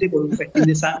 obviamente, con un festín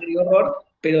de sangre y horror,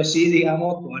 pero sí,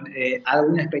 digamos, con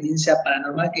alguna experiencia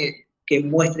paranormal que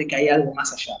muestre que hay algo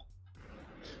más allá.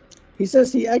 He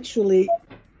says he actually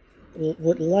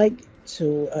would like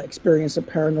to experience a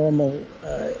paranormal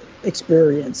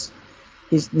experience.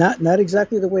 He's not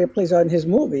exactly the way it plays out in his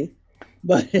movie,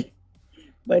 but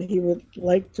but he would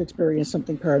like to experience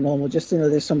something paranormal, just to know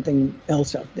there's something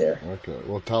else out there. Okay,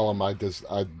 well, tell him I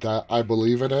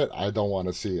believe in it. I don't want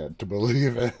to see it to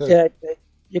believe it. Yeah,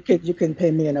 you can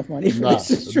pay me enough money for No, this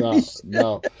situation.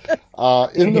 no.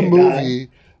 In the movie,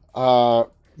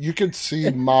 you can see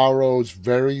Mauro's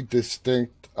very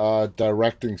distinct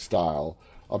directing style.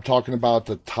 I'm talking about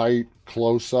the tight,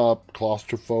 close up,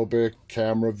 claustrophobic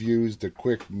camera views, the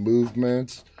quick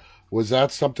movements. Was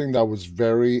that something that was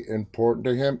very important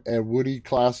to him? And would he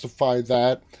classify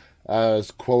that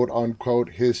as quote unquote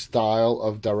his style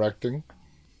of directing?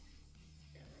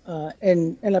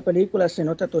 En la película se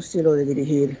nota tu estilo de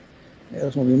dirigir,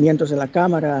 los movimientos de la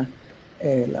cámara,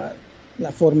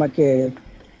 la forma que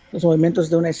los movimientos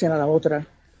de una escena a la otra,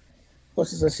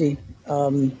 cosas así.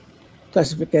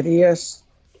 ¿Clasificarías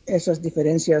esas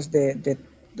diferencias de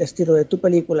estilo de tu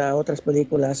película a otras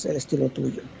películas, el estilo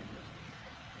tuyo?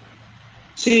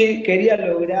 Sí, quería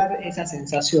lograr esa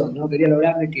sensación, ¿no? Quería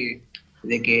lograr de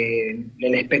que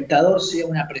el espectador sea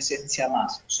una presencia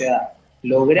más, o sea,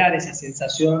 lograr esa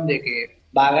sensación de que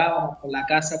vagábamos por la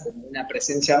casa como una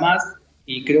presencia más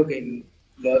y creo que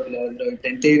lo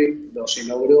intenté, se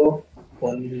logró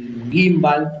con un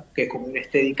gimbal, que es como un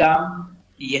Steadicam,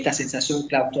 y esta sensación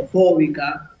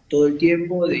claustrofóbica todo el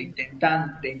tiempo de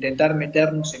intentar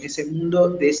meternos en ese mundo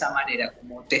de esa manera,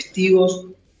 como testigos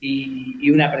y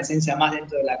una presencia más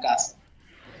dentro de la casa.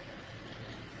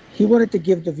 He wanted to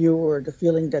give the viewer the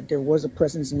feeling that there was a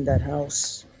presence in that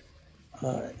house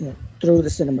through the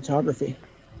cinematography.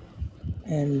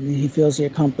 And he feels he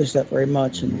accomplished that very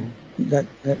much, and that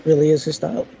really is his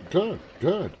style. Good,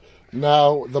 good.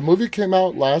 Now, the movie came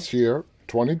out last year,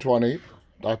 2020,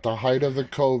 at the height of the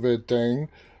COVID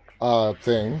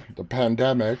the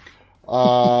pandemic.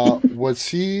 Was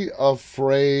he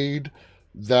afraid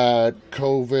that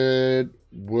COVID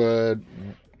would,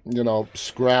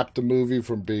 scrap the movie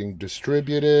from being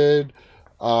distributed?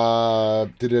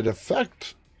 Did it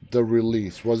affect the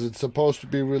release? Was it supposed to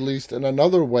be released in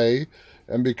another way,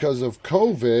 and because of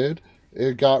COVID,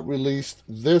 it got released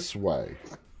this way?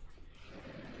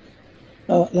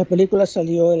 La película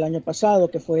salió el año pasado,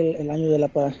 que fue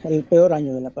el peor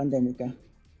año de la pandemia.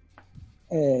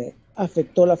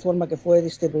 Afectó la forma que fue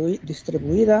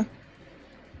distribuida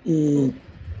y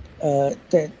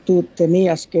tú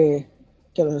temías que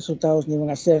los resultados no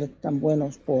iban a ser tan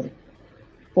buenos por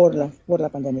la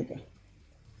pandemia.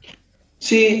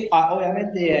 Sí,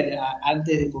 obviamente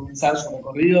antes de comenzar su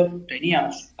recorrido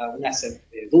teníamos algunas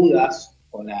dudas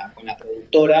con la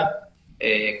productora,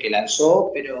 que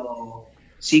lanzó, pero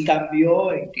sí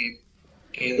cambió en que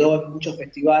quedó en muchos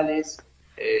festivales,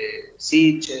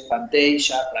 Sitges,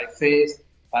 Fantasia, Pride Fest,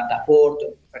 Fantasport,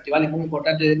 festivales muy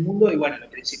importantes del mundo, y bueno, lo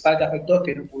principal que afectó es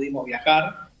que no pudimos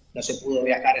viajar, no se pudo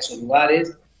viajar a esos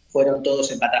lugares, fueron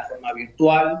todos en plataforma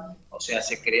virtual, o sea,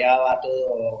 se creaba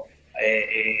todo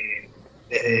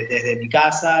desde mi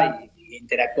casa y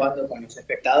interactuando con los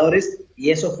espectadores, y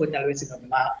eso fue tal vez lo que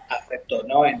más afectó,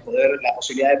 ¿no? En poder, la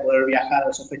posibilidad de poder viajar a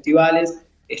esos festivales,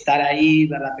 estar ahí,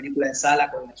 ver la película en sala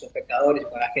con los espectadores,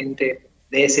 con la gente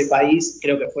de ese país,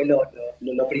 creo que fue lo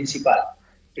principal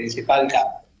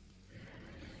cambio.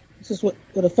 This is what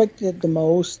affected the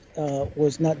most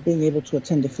was not being able to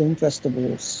attend the film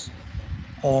festivals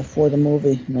for the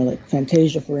movie. You know, like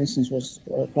Fantasia, for instance, was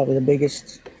probably the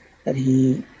biggest that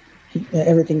he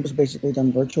everything was basically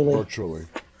done virtually. Virtually.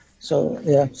 So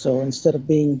yeah, so instead of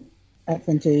being at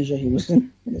Fantasia, he was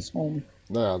in his home.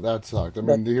 Yeah, that sucked. I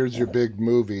mean, here's your big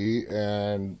movie,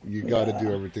 and you got to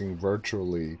do everything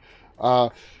virtually.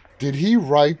 Did he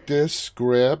write this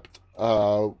script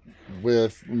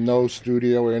with no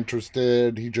studio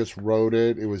interested? He just wrote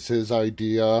it. It was his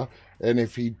idea. And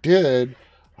if he did,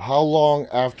 how long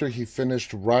after he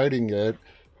finished writing it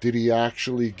did he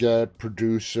actually get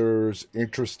producers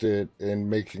interested in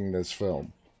making this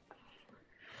film?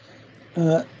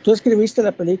 ¿Tú escribiste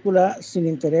la película sin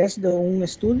interés de un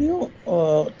estudio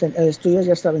o el estudio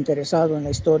ya estaba interesado en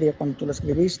la historia cuando tú la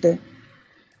escribiste?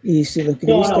 Y si lo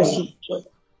escribiste... No,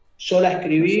 yo la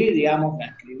escribí, digamos, la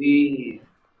escribí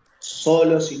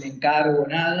solo, sin encargo,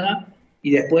 nada,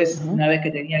 y después, una vez que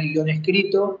tenía el guión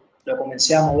escrito, lo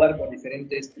comencé a mover con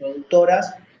diferentes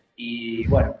productoras, y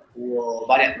bueno, hubo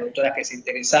varias productoras que se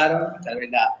interesaron, tal vez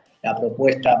la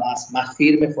propuesta más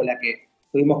firme fue la que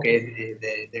tuvimos, que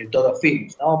es del Toro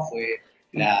Films, ¿no? Fue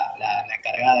la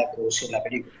encargada de producir la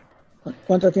película.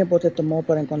 ¿Cuánto tiempo te tomó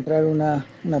para encontrar una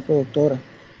productora?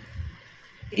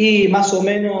 Y más o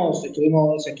menos se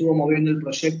estuvo moviendo el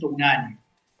proyecto un año,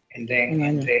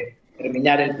 entre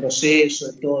terminar el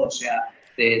proceso y todo, o sea,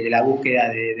 de la búsqueda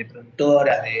de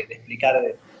productoras, de explicar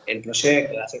el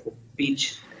proyecto, de hacer un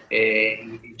pitch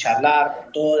y charlar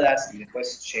con todas y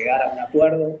después llegar a un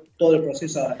acuerdo. Todo el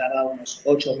proceso ha tardado unos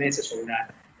 8 meses o un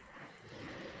año.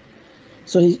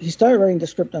 So he started writing the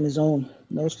script on his own,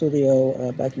 no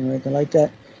studio backing or anything like that,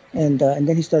 and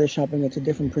then he started shopping it to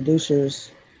different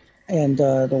producers. And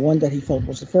the one that he felt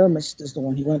was the firmest is the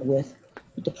one he went with.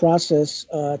 But the process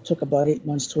took about 8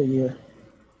 months to a year.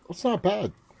 That's not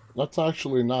bad. That's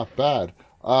actually not bad.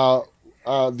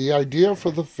 The idea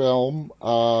for the film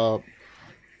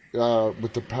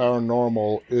with the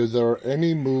paranormal, is there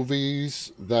any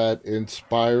movies that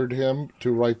inspired him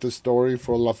to write the story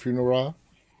for La Funeraria?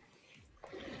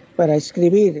 Para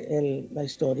escribir la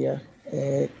historia,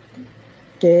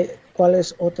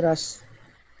 ¿cuáles otras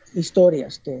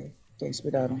historias te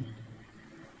inspiraron?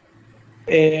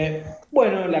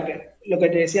 Bueno, lo que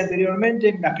te decía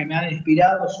anteriormente, las que me han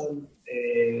inspirado son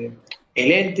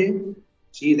El Ente,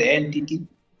 ¿sí? The Entity,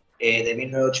 de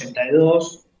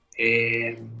 1982,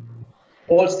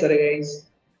 Poltergeist,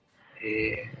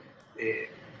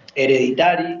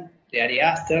 Hereditary, de Ari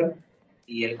Aster,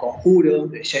 y El Conjuro,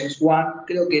 de James Wan.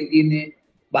 Creo que tiene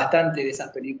bastante de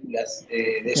esas películas,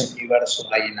 de ese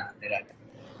universo ahí en el área.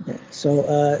 Okay. So,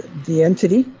 The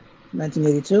Entity,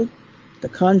 1982, The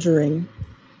Conjuring,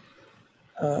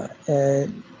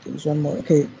 there's one more.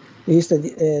 Okay, dijiste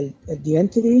The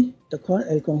Entity,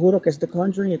 El Conjuro, que es The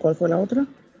Conjuring, ¿y cuál fue la otra?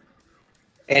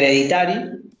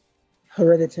 Hereditary.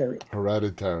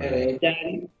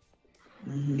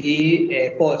 Y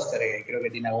Poltergeist, creo que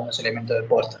tiene algunos elementos de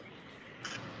Poltergeist.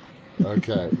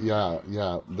 Okay, yeah.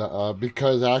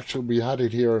 Because actually we had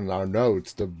it here in our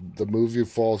notes. The movie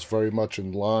falls very much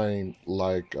in line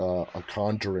like a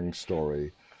Conjuring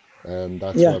story, and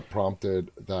that's what prompted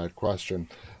that question.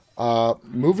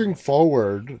 Moving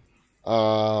forward,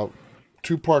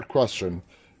 2-part question: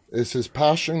 is his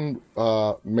passion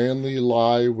mainly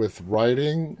lie with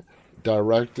writing,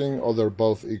 directing, or they're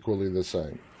both equally the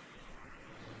same?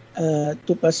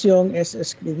 ¿Tu pasión es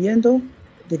escribiendo,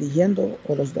 dirigiendo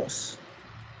o los dos?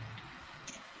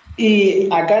 Y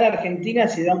acá en Argentina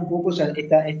se da un poco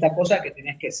esta cosa que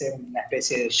tenés que ser una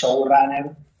especie de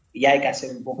showrunner y hay que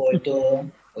hacer un poco de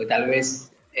todo, porque tal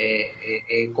vez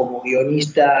como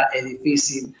guionista es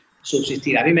difícil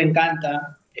subsistir. A mí me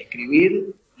encanta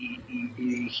escribir y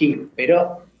dirigir,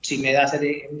 pero si me das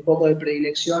un poco de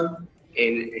predilección,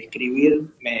 el escribir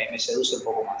me seduce un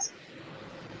poco más.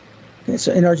 Okay,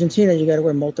 so in Argentina, you got to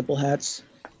wear multiple hats.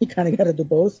 You kind of got to do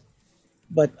both.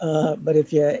 But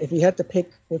if you had to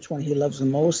pick which one he loves the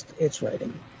most, it's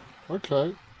writing.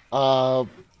 Okay.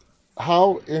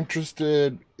 how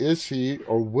interested is he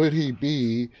or would he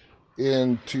be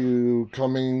into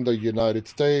coming the United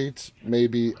States,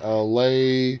 maybe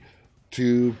LA,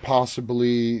 to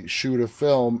possibly shoot a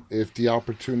film if the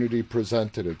opportunity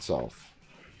presented itself?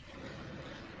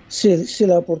 Si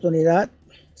la oportunidad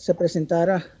se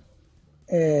presentara,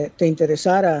 ¿te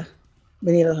interesara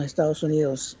venir a los Estados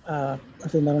Unidos a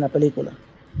filmar una película?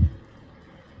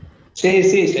 Sí,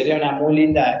 sí, sería una muy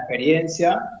linda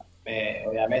experiencia.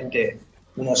 Obviamente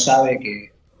uno sabe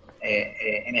que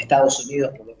en Estados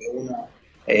Unidos, por lo que uno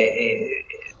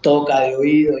toca de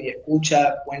oído y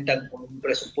escucha, cuentan con un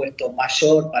presupuesto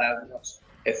mayor para algunos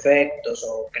efectos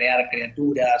o crear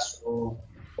criaturas o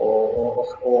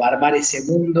armar ese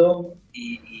mundo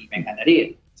y me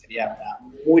encantaría. Sería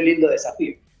un muy lindo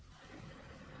desafío.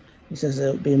 He says it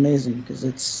would be amazing because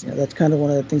that's kind of one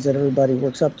of the things that everybody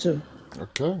works up to.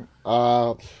 Okay.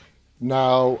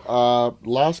 Now,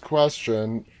 last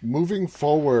question. Moving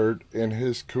forward in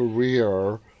his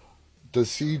career,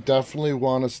 does he definitely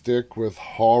want to stick with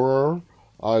horror?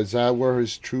 Is that where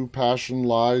his true passion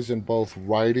lies in both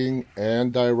writing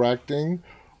and directing?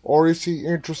 Or is he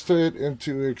interested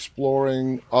into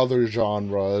exploring other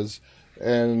genres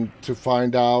and to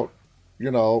find out,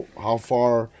 how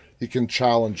far he can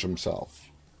challenge himself?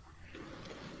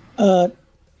 Uh,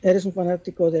 ¿Eres un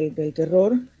fanático del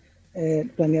terror?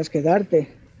 ¿Planeas quedarte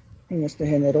en este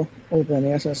género o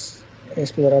planeas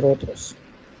explorar otros?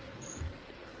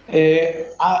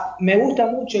 Me gusta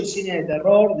mucho el cine de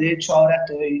terror, de hecho ahora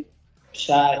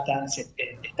ya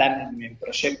están en mi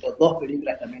proyecto dos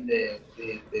películas también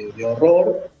de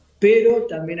horror, pero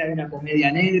también hay una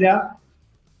comedia negra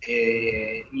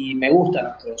y me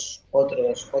gustan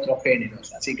otros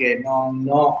géneros, así que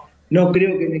no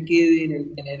creo que me quede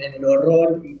en el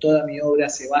horror y toda mi obra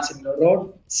se base en el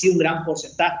horror, sí un gran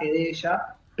porcentaje de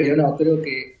ella, pero no, creo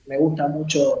que me gustan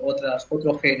mucho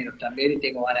otros géneros también y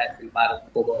tengo ganas de filmar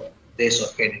un poco de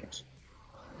esos géneros.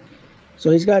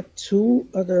 So he's got two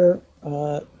other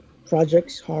horror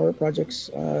projects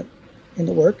in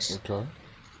the works.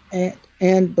 Okay.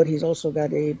 But he's also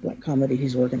got a black comedy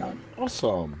he's working on.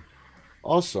 Awesome.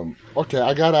 Okay,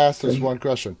 I gotta ask this one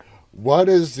question. What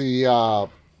is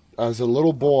as a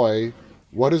little boy,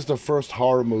 what is the first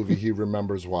horror movie he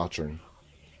remembers watching?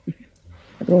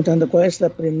 Preguntando cuál es la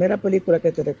primera película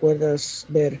que te recuerdas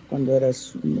ver cuando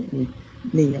eras un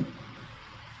niño.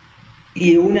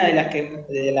 Y una de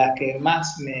las que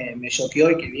más me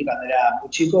choqueó y que vi cuando era muy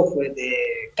chico fue de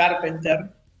Carpenter,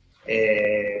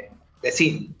 The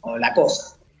Thing, o La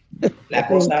Cosa. La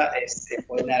Cosa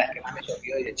fue una de las que más me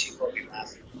choqueó y de chico que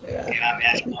más me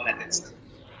ha llamado la atención.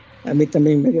 A mí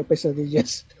también me dio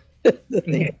pesadillas.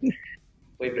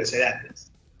 Muy impresionantes.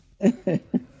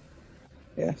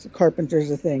 Yeah, so Carpenter's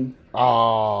The Thing.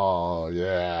 Oh,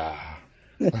 yeah.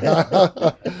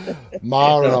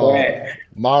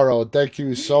 Mauro, thank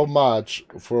you so much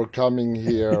for coming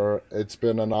here. It's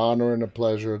been an honor and a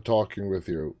pleasure talking with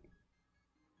you.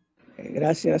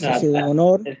 Gracias, ha sido un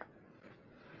honor.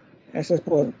 Gracias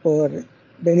por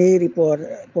venir y por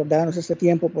darnos este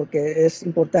tiempo, porque es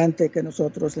importante que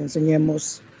nosotros le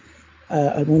enseñemos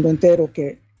al mundo entero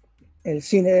que el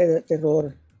cine de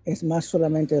terror es más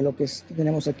solamente de lo que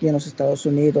tenemos aquí en los Estados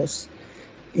Unidos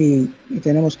y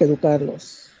tenemos que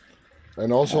educarlos a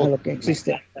lo que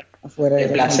existe afuera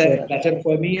de la frontera. El placer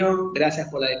fue mío, gracias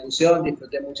por la discusión,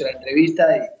 disfruté mucho la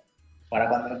entrevista y para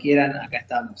cuando quieran acá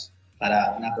estamos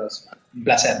para una próxima. Un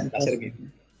placer mío.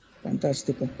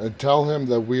 Fantástico. And tell him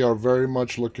that we are very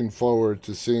much looking forward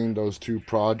to seeing those two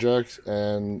projects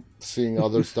and seeing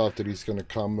other stuff that he's going to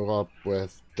come up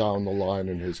with down the line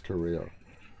in his career.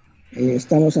 Y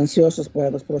estamos ansiosos para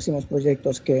los próximos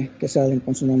proyectos que salen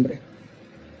con su nombre.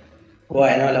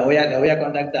 Bueno, lo voy a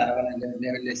contactar. Bueno,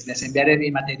 les enviaré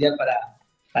mi material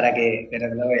para que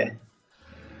lo vean.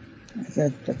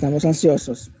 Estamos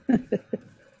ansiosos.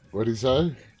 What did he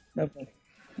say?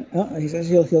 He says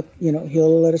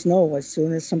he'll let us know as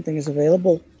soon as something is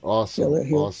available. Awesome.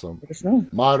 Awesome. Let us know.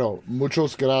 Mauro,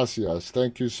 muchas gracias.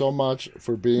 Thank you so much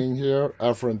for being here.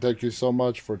 Efren, thank you so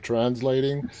much for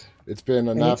translating. It's been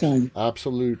an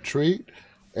absolute treat.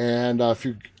 And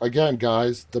again,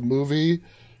 guys, the movie,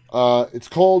 it's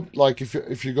called, like,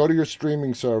 if you go to your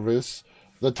streaming service,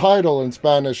 the title in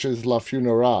Spanish is La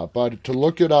Funeral, but to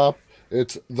look it up,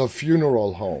 it's The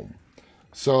Funeral Home.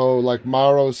 So, like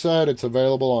Mauro said, it's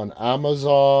available on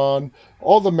Amazon,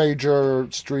 all the major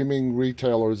streaming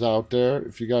retailers out there.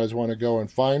 If you guys want to go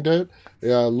and find it,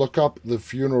 look up The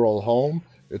Funeral Home.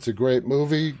 It's a great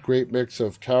movie, great mix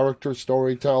of character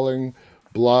storytelling,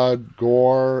 blood,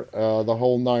 gore, the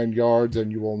whole 9 yards,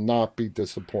 and you will not be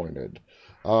disappointed.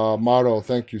 Maro,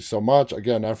 thank you so much.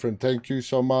 Again, Efren, thank you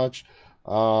so much.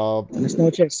 Buenas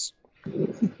noches.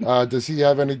 Does he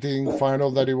have anything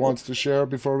final that he wants to share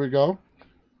before we go?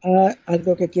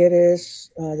 ¿Algo que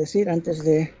quieres decir antes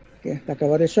de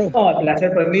acabar el show? No, el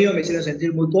placer fue mío, me hicieron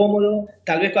sentir muy cómodo.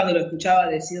 Tal vez cuando lo escuchaba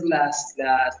decir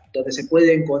donde se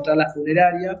puede encontrar la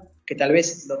funeraria, que tal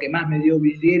vez lo que más me dio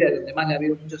vidriera, donde más le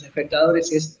abrieron muchos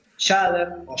espectadores, es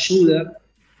Shudder,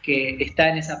 que está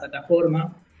en esa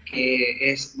plataforma,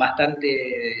 que es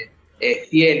bastante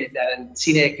fiel al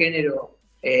cine de género,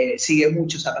 sigue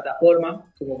mucho esa plataforma,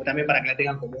 como también para que la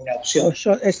tengan como una opción.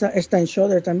 Está en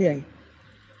Shudder también.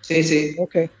 Sí, sí.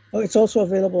 Okay. Oh, it's also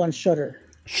available on Shudder.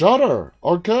 Shudder.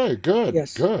 Okay, good.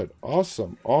 Yes. Good.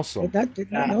 Awesome.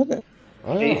 Did not know that.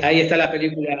 Ahí está la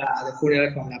película de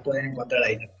Funeral Home, la pueden encontrar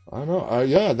ahí. I know.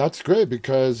 Yeah, that's great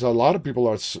because a lot of people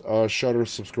are Shudder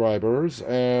subscribers,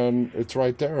 and it's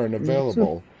right there and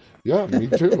available. Yeah, me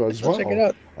too as well. Check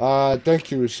it out.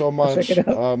 Thank you so much, Check it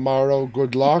out. Maro.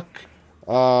 Good luck.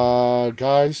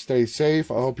 Guys, stay safe.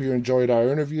 I hope you enjoyed our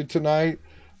interview tonight.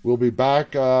 We'll be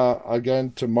back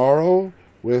again tomorrow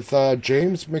with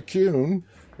James McCune.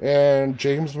 And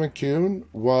James McCune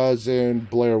was in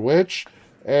Blair Witch.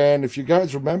 And if you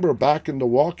guys remember back in The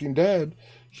Walking Dead,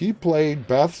 he played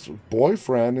Beth's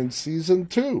boyfriend in season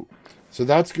 2. So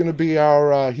that's going to be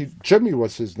our, Jimmy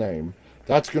was his name.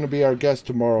 That's going to be our guest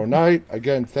tomorrow night.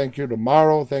 Again, thank you to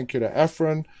Maro. Thank you to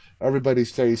Efren. Everybody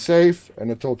stay safe. And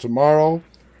until tomorrow,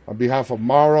 on behalf of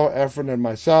Maro, Efren, and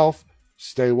myself,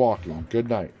 stay walking. Good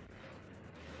night.